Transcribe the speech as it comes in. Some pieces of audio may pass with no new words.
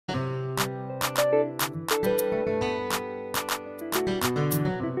Yo,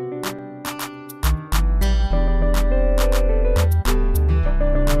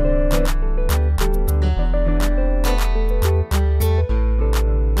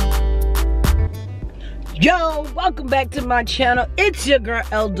 welcome back to my channel. It's your girl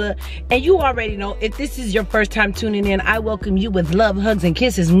ELDA, and you already know, if this is your first time tuning in, I welcome you with love, hugs, and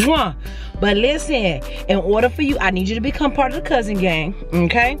kisses. Mwah! But listen, in order for you, I need you to become part of the cousin gang,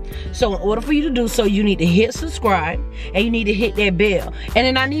 okay? So in order for you to do so, you need to hit subscribe, and you need to hit that bell. And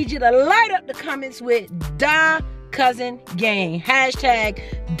then I need you to light up the comments with Die Cousin Gang. Hashtag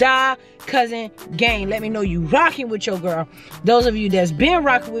Die Cousin Gang. Let me know you rocking with your girl. Those of you that's been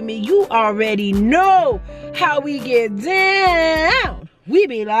rocking with me, you already know how we get down. We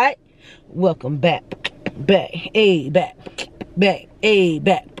be like, welcome back, back, hey, back, hey,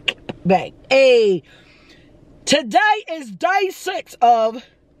 back, hey. Today is day 6 of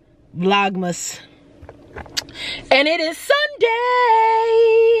Vlogmas, and it is Sunday.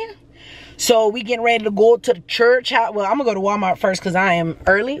 So we getting ready to go to the church. Well, I'm gonna go to Walmart first because I am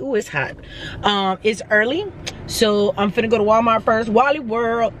early. Ooh, it's hot. It's early. So I'm finna go to Walmart first, Wally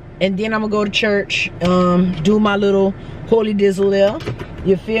World, and then I'm gonna go to church, do my little holy dizzle there.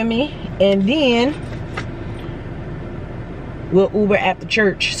 You feel me? And then we'll Uber at the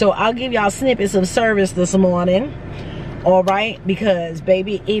church. So I'll give y'all snippets of service this morning. All right? Because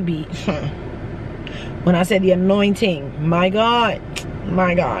baby, it be when I said the anointing, my God.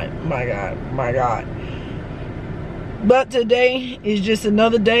 My God, my God, my God. But today is just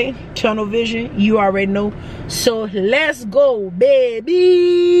another day. Tunnel vision, you already know. So let's go,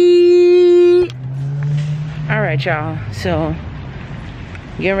 baby. All right, y'all. So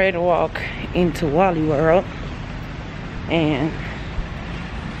getting ready to walk into Wally World. And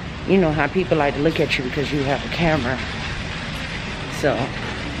you know how people like to look at you because you have a camera. So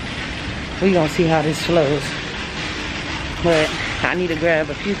we're gonna see how this flows. But I need to grab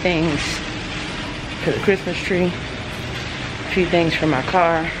a few things for the Christmas tree, a few things for my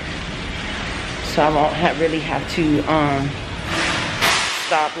car, so I won't really have to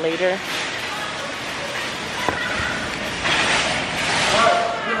stop later.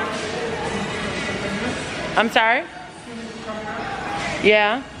 I'm sorry?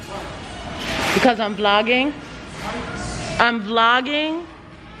 Yeah? Because I'm vlogging? I'm vlogging?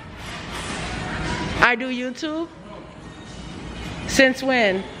 I do YouTube? Since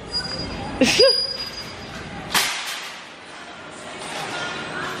when?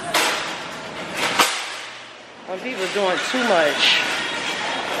 When people doing too much.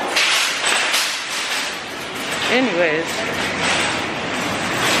 Anyways.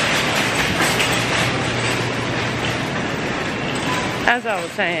 As I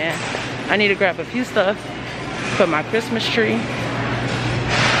was saying, I need to grab a few stuff for my Christmas tree.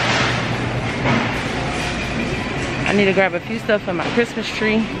 I need to grab a few stuff for my Christmas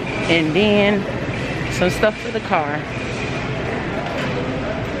tree, and then some stuff for the car.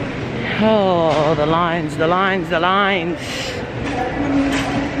 Oh, the lines, the lines, the lines.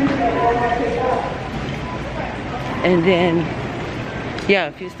 And then, yeah,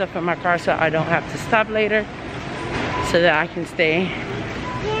 a few stuff for my car so I don't have to stop later, so that I can stay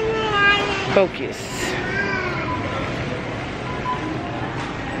focused.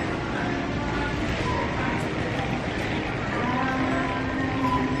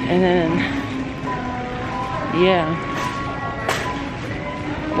 And then, yeah.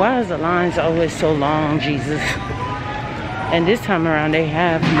 Why is the lines always so long, Jesus? And this time around, they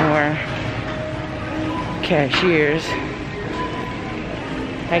have more cashiers.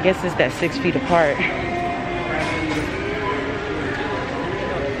 I guess it's that 6 feet apart.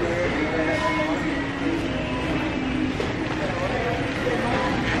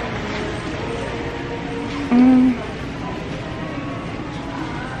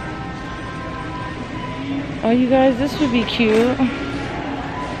 Oh, you guys, this would be cute.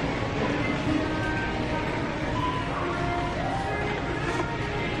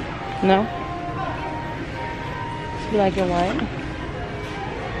 No? Black and white.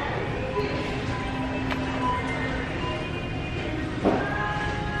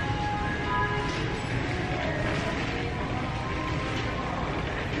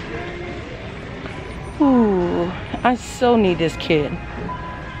 Ooh, I so need this kit.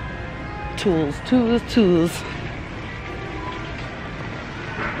 Tools, tools, tools.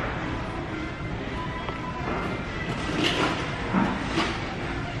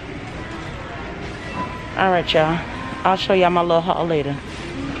 Alright, y'all. I'll show y'all my little haul later.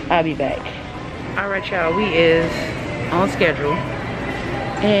 I'll be back. Alright, y'all. We is on schedule.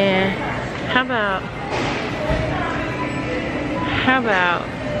 And how about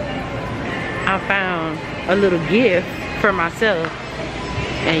I found a little gift for myself.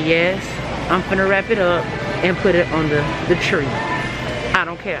 And yes, I'm finna wrap it up and put it on the tree. I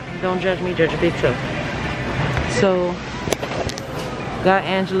don't care. Don't judge me, judge a big self. So, got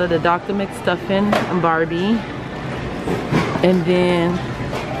Angela the Dr. McStuffin and Barbie. And then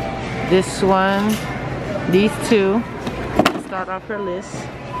this one, these two. Start off her list.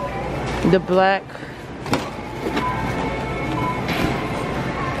 The black.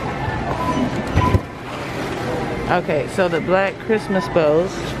 Okay, so the black Christmas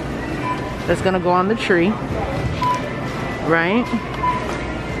bows. That's gonna go on the tree. Right?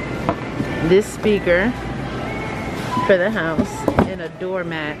 This speaker for the house. And a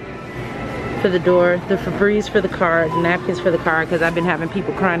doormat for the door. The Febreze for the car. The napkins for the car. Because I've been having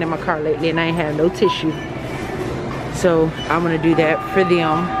people crying in my car lately and I ain't had no tissue. So I'm gonna do that for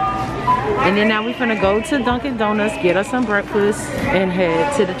them. And then now we're gonna go to Dunkin' Donuts, get us some breakfast, and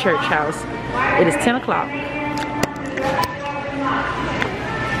head to the church house. It is 10 o'clock.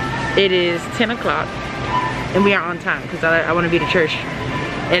 It is 10 o'clock. And we are on time because I wanna be to church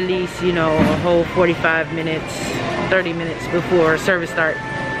at least, you know, a whole 45 minutes, 30 minutes before service start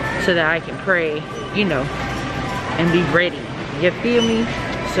so that I can pray, you know, and be ready. You feel me?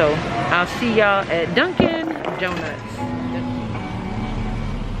 So I'll see y'all at Dunkin' Donuts.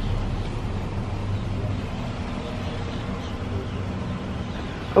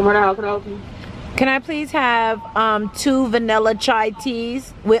 Come on out, can I help you? Can I please have 2 vanilla chai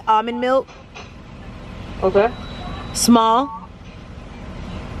teas with almond milk? Okay. Small.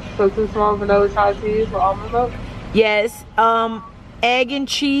 So 2 small vanilla chai teas with almond milk? Yes. Egg and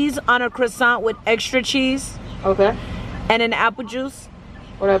cheese on a croissant with extra cheese. Okay. And an apple juice.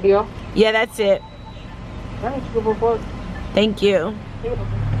 Will that be all? Yeah, that's it. Alright, you go for it. Thank you.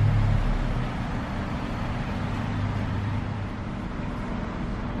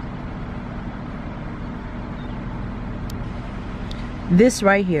 This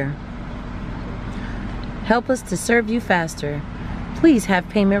right here. Help us to serve you faster. Please have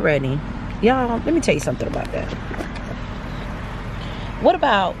payment ready. Y'all, let me tell you something about that. What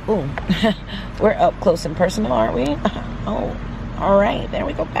about, ooh, we're up close and personal, aren't we? Oh, all right, there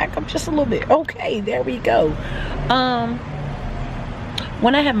we go, back up just a little bit. Okay, there we go.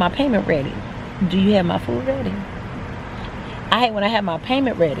 When I have my payment ready, do you have my food ready? I hate when I have my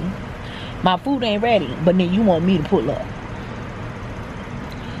payment ready, my food ain't ready, but then you want me to pull up.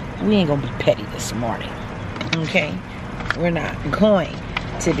 We ain't gonna be petty this morning, okay? We're not going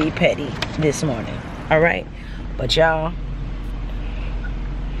to be petty this morning, all right? But y'all,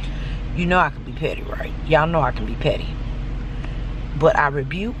 you know I can be petty, right? Y'all know I can be petty. But I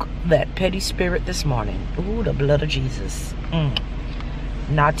rebuke that petty spirit this morning. Ooh, the blood of Jesus.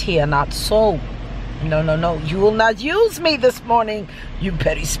 Not here, not so. No, no, no. You will not use me this morning, you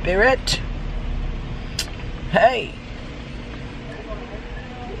petty spirit. Hey.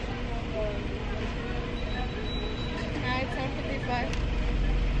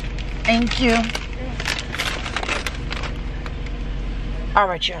 Thank you. All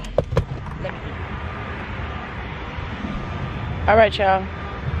right, y'all. All right, y'all.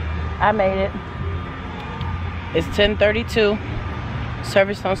 I made it. It's 10:32.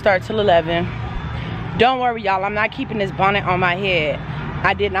 Service don't start till 11. Don't worry, y'all. I'm not keeping this bonnet on my head.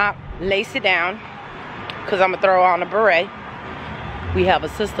 I did not lace it down because I'm gonna throw on a beret. We have a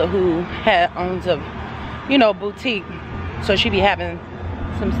sister who owns a, you know, boutique, so she be having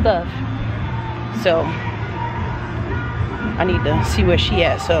some stuff. So I need to see where she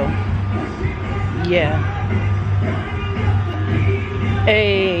at. So yeah.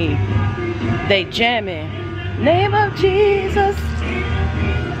 Hey, they jamming. Name of Jesus.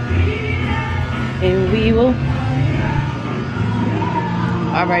 And we will.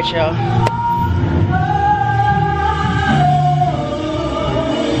 All right, y'all.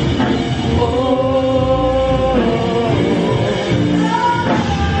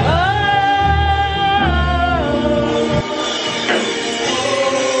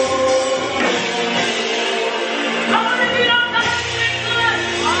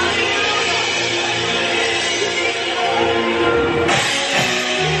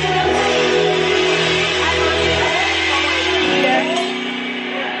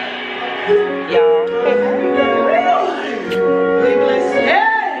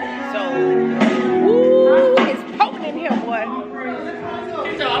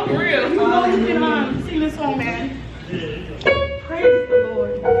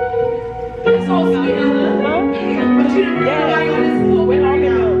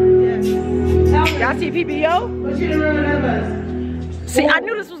 Y'all see PBO? See, I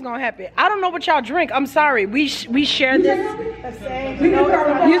knew this was gonna happen. I don't know what y'all drink. I'm sorry. We share this.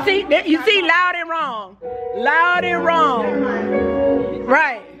 You see, loud and wrong. Loud and wrong.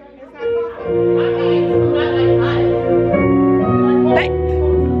 Right.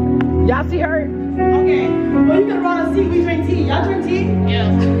 Y'all see her? Okay. Well, you could want to see we drink tea. Y'all drink tea?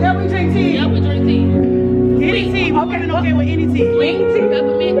 Yeah. Yeah, we drink tea. Yeah, we drink tea. Any tea. Okay, okay with any tea. Green tea,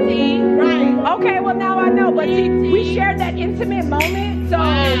 peppermint tea. Right. Okay, well now I know, but see, we shared that intimate moment, so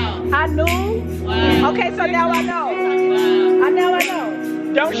I knew. Wow. Okay, so now I know. Now I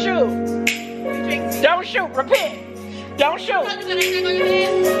know. Don't shoot. Don't shoot. Repent. Don't shoot. You gonna hang on your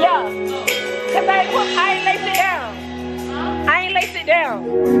head? Yeah. Cause I ain't lace it down. I ain't lace it down.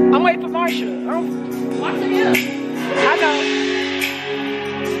 I'm waiting for Marsha. Marsha here. I know.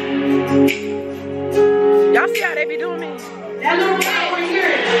 Y'all see how they be doing me? That little guy right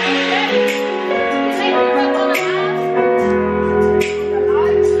here.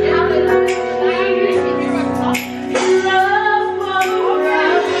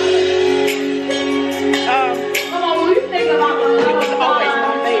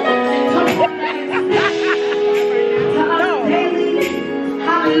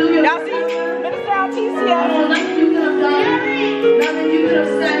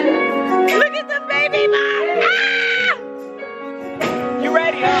 Look at the baby mom! Ah! You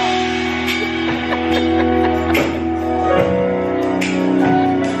ready?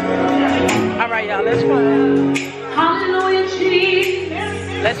 All right, y'all, let's find. Hallelujah,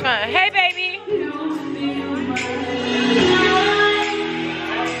 Jesus. Let's find. Hey, baby.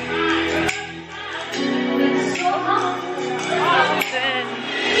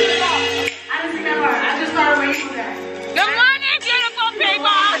 I didn't see that part. I just started waiting for that. Good morning, beautiful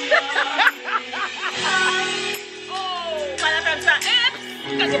people.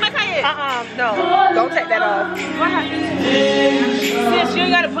 No, don't take that off. Sis, you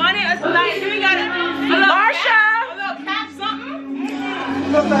got a bonnet? That's nice. You got a Marsha! little cap, something?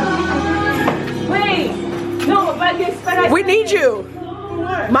 Wait. No, but I guess We need you.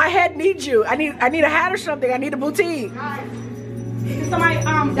 My head needs you. I need a hat or something. I need a boutique. Is somebody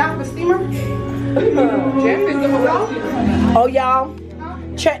down for steamer? Oh, y'all,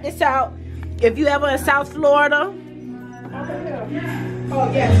 check this out. If you ever in South Florida,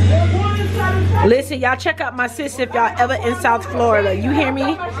 listen, y'all check out my sis if y'all ever in South Florida. You hear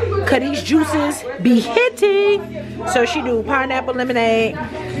me? Cause these juices be hitting. So she do pineapple lemonade,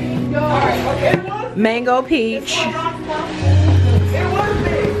 mango peach,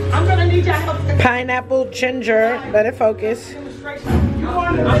 I'm gonna need your help. pineapple ginger. Let it focus.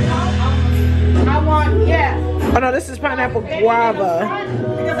 I want, yeah. Oh no, this is pineapple guava.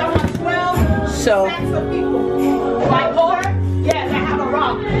 Because I want 12 So stacks of people. Like four? Yeah, that have a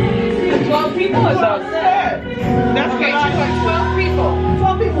rock. 12 people or so? That's okay. 12 people.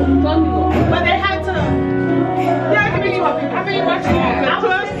 12 people. 12 people. But they had to. Yeah, it can be 12 people. I mean, what's that? I was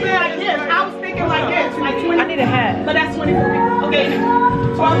thinking like this. I was thinking like this. Like 20. I need a hat. But that's 24 people. Okay.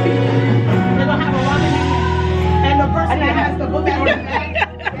 12 people. They're gonna have a rock in their hand. And the person that has the book bag on the bag,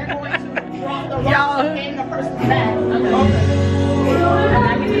 they're going to drop the rock in the person's bag.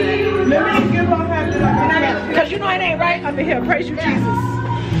 Let me give her that. Cause you know it ain't right under here. Praise you, Jesus.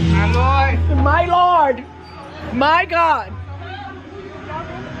 My Lord. My Lord. My God.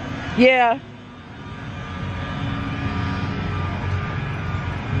 Yeah.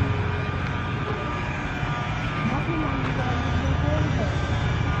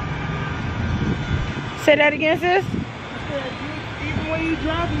 Say that again, sis? Even when you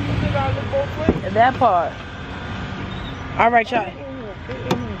driving, you still gotta look both ways. That part. All right, y'all.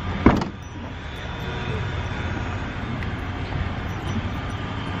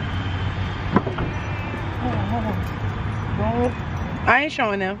 I ain't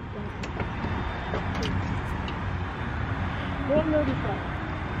showing them. Go on the other side.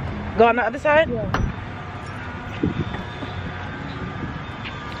 Go on the other side? Yeah.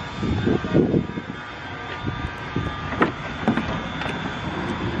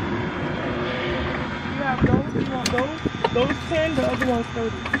 You have those? You want those? Those 10, the other one's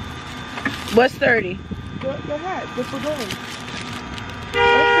 30. What's 30? The hat, the pagoda.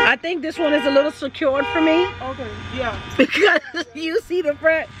 I think this one is a little secured for me. Okay, yeah. Because you see the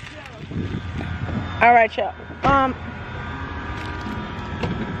front. All right, y'all.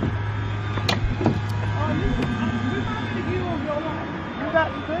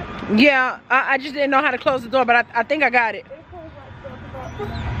 Yeah, I just didn't know how to close the door, but I think I got it.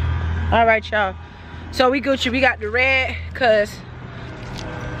 All right, y'all. So we Gucci. We got the red,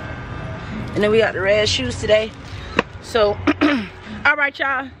 and then we got the red shoes today. So, all right,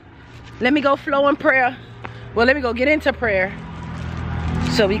 y'all. Let me go flow in prayer. Well, let me go get into prayer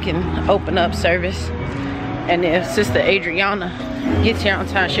so we can open up service. And if Sister Adriana gets here on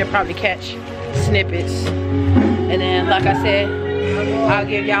time, she'll probably catch snippets. And then, like I said, I'll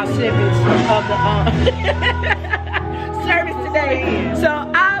give y'all snippets of the service today. So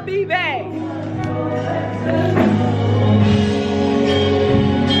I'll be back.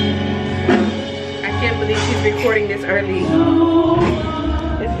 I can't believe she's recording this early.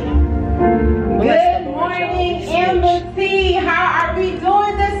 Good morning, Embassy. How are we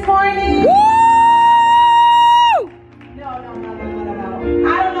doing this morning? Woo! No.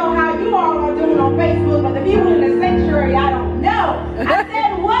 I don't know how you all are doing on Facebook, but the people in the sanctuary, I don't know. I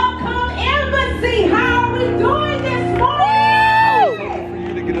said, welcome, Embassy. How are we doing this morning? For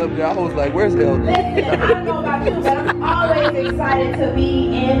you to get up there, I was like, where's ELDA? Listen, I don't know about you, but I'm always excited to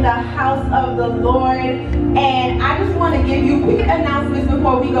be in the house of the Lord. And I just want to give you quick announcements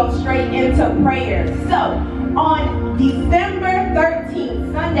before we go straight into prayer. So, on December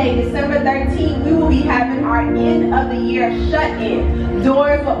 13th, Sunday, December 13th, we will be having our end of the year shut-in.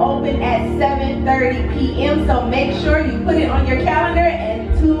 Doors will open at 7:30 p.m. So make sure you put it on your calendar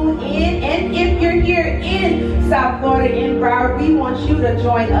and tune in. And if you're here in South Florida, in Broward, we want you to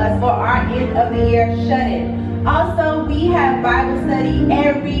join us for our end of the year shut-in. Also, we have Bible study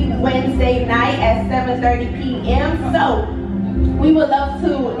every Wednesday night at 7:30 p.m. So we would love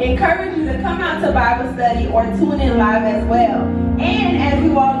to encourage you to come out to Bible study or tune in live as well. And as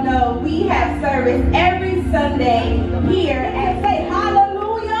you all know, we have service every Sunday here at Say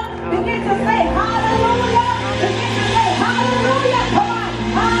Hallelujah. Begin to say Hallelujah. Begin to say Hallelujah. Come on.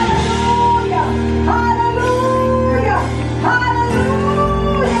 Hallelujah. Hallelujah.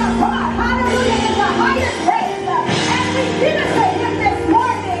 Hallelujah. Come on. Hallelujah is the highest praise. And we give it to him this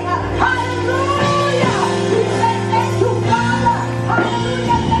morning. Hallelujah. We say thank you, Father.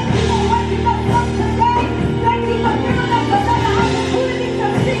 Hallelujah. Thank you for waking us up today. Thank you for giving us another opportunity to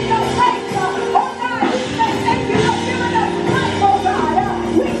see your face. Oh God, we say thank you for giving us life, oh God.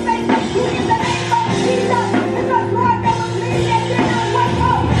 We say thank you in the name of Jesus. Because Lord, there was many that did not wake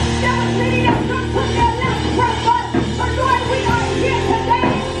up. There was many that took their last breath. But Lord, we are here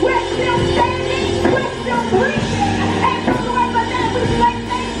today. We're still standing. We're still breathing. And so Lord, for that we say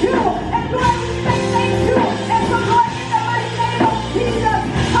thank you. And Lord, we say thank you. And so Lord, in the mighty name of Jesus,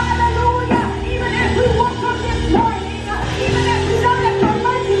 hallelujah. Even as we woke up this morning, even as we know that your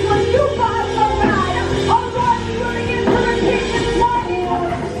mercies were new for us, oh God. Oh Lord, we will begin to repeat this morning.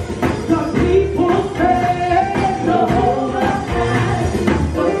 The people say, Jehovah has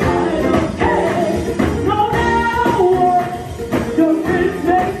the final say. No matter what your friends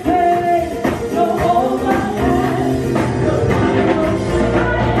may say, Jehovah has the final say.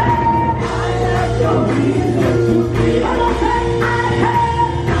 I have no reason to be. I don't say I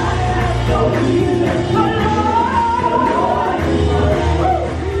have no reason to lie.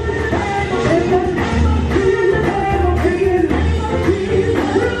 In the name of Jesus, name of Jesus,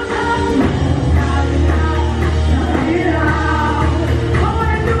 come on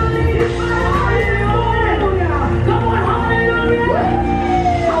and do it, ladies. Hallelujah. Come on, hallelujah.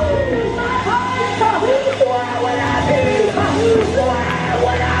 Where would I be? Where would I be?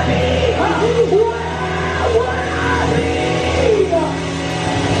 Where would I be? Where would I be?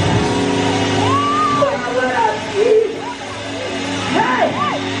 Hey!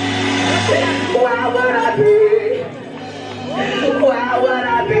 Where would I be? Where would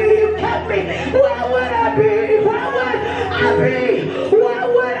I be? You kept me. Where would I be? Where would I be? Where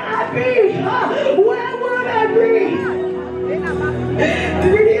would I be? Where would I be?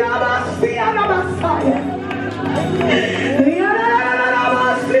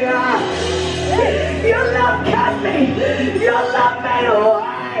 Your love kept me. Your love made a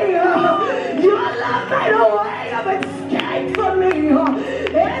way. Your love made a way of escape for me. Your love,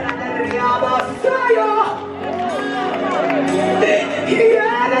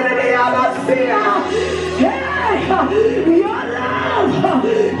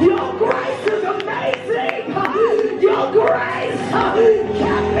 your grace is amazing. Your grace kept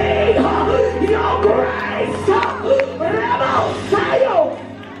me. Your grace,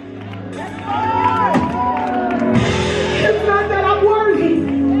 it's not that I'm worthy,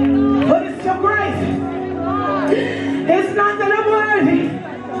 but it's your grace. It's not that I'm worthy,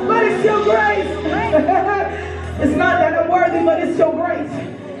 but it's your grace. It's not that I'm worthy, but it's your grace.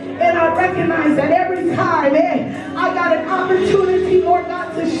 And I recognize that every time, I got an opportunity, Lord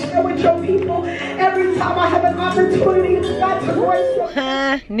God, to share with your people. Every time I have an opportunity, God, to grace your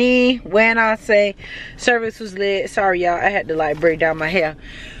honey, when I say service was lit, sorry y'all, I had to like break down my hair,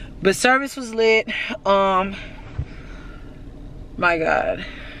 but service was lit. My God.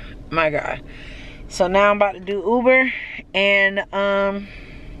 So now I'm about to do Uber and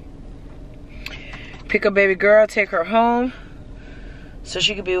pick up baby girl, take her home so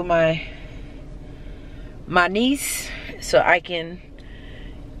she can be with my niece, so I can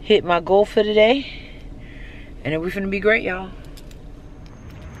hit my goal for today. And then we're finna be great, y'all.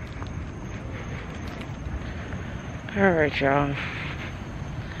 Alright, y'all.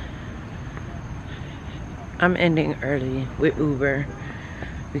 I'm ending early with Uber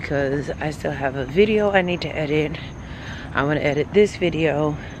because I still have a video I need to edit. I want to edit this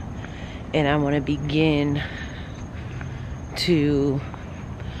video and I want to begin to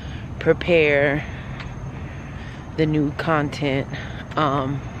prepare the new content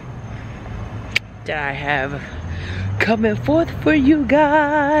that I have coming forth for you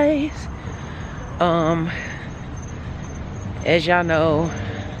guys. As y'all know,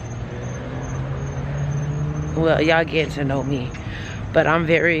 well, y'all get to know me, but I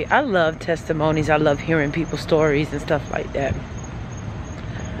love testimonies. I love hearing people's stories and stuff like that.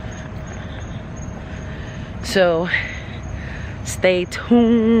 So stay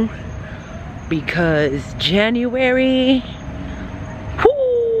tuned because January,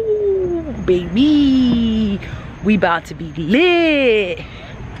 whoo, baby, we about to be lit.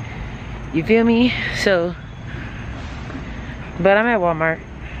 You feel me? So, but I'm at Walmart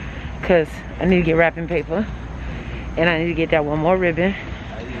because I need to get wrapping paper. And I need to get that one more ribbon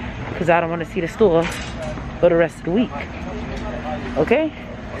because I don't want to see the store for the rest of the week. Okay?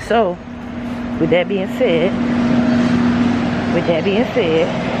 So, with that being said,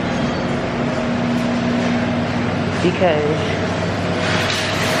 because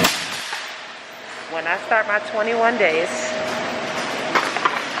when I start my 21 days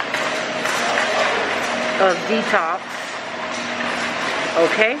of detox,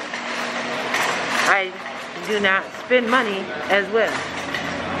 okay, I do not spend money as well,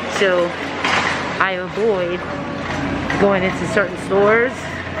 so I avoid going into certain stores.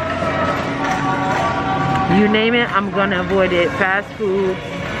 You name it, I'm gonna avoid it. Fast food,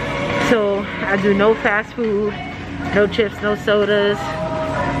 so I do no fast food, no chips, no sodas.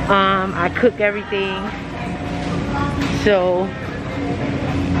 I cook everything, so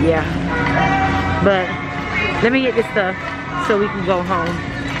yeah. But let me get this stuff so we can go home.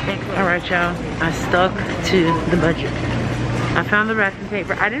 Alright, y'all, I stuck to the budget. I found the wrapping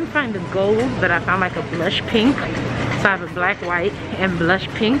paper. I didn't find the gold, but I found like a blush pink. So I have a black, white, and blush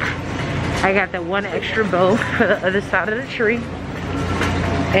pink. I got that one extra bow for the other side of the tree.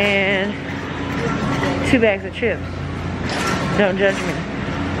 And 2 bags of chips. Don't judge me.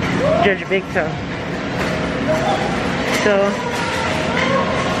 Judge your big toe. So,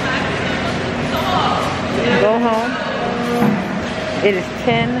 go home. It is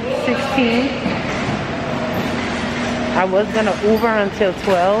 10:16. I was gonna Uber until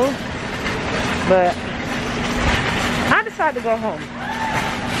 12, but I decided to go home.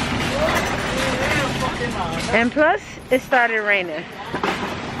 And plus, it started raining.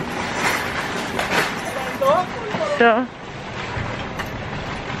 So,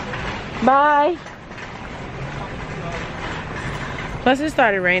 bye. Plus, it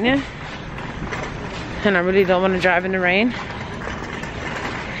started raining, and I really don't want to drive in the rain.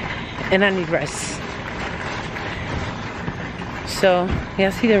 And I need rest. So,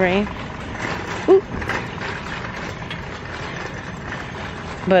 y'all see the rain? Ooh.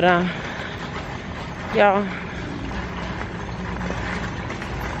 But, y'all,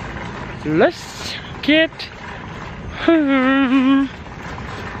 let's get home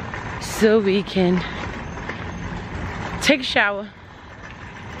so we can take a shower,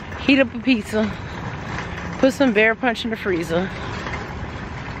 heat up a pizza, put some bear punch in the freezer,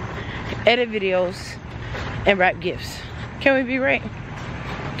 edit videos, and wrap gifts. Can we be great?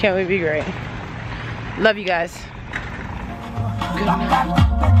 Can we be great? Love you guys. Good night.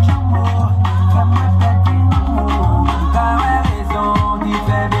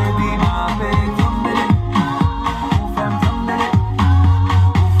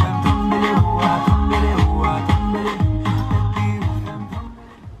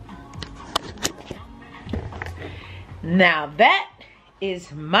 Now that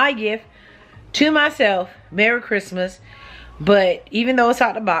is my gift to myself. Merry Christmas. But even though it's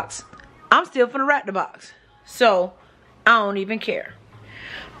out the box, I'm still finna wrap the box. So I don't even care.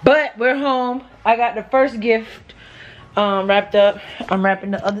 But we're home. I got the first gift wrapped up. I'm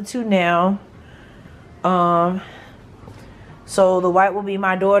wrapping the other 2 now. So the white will be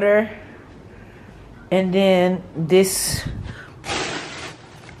my daughter. And then this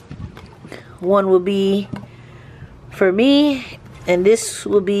one will be for me. And this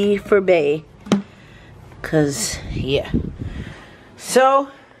will be for Bae. Cause yeah. So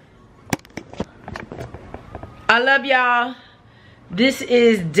I love y'all. This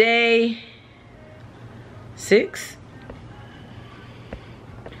is day 6.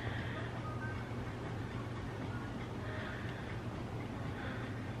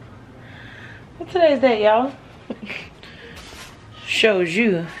 What today's date, y'all? Shows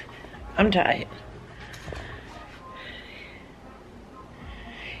you I'm tired.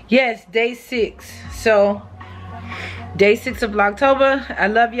 Yes, day 6. So day 6 of October. I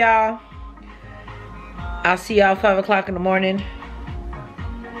love y'all. I'll see y'all 5 o'clock in the morning.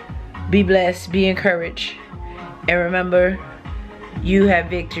 Be blessed, be encouraged, and remember, you have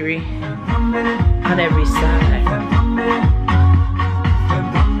victory on every side.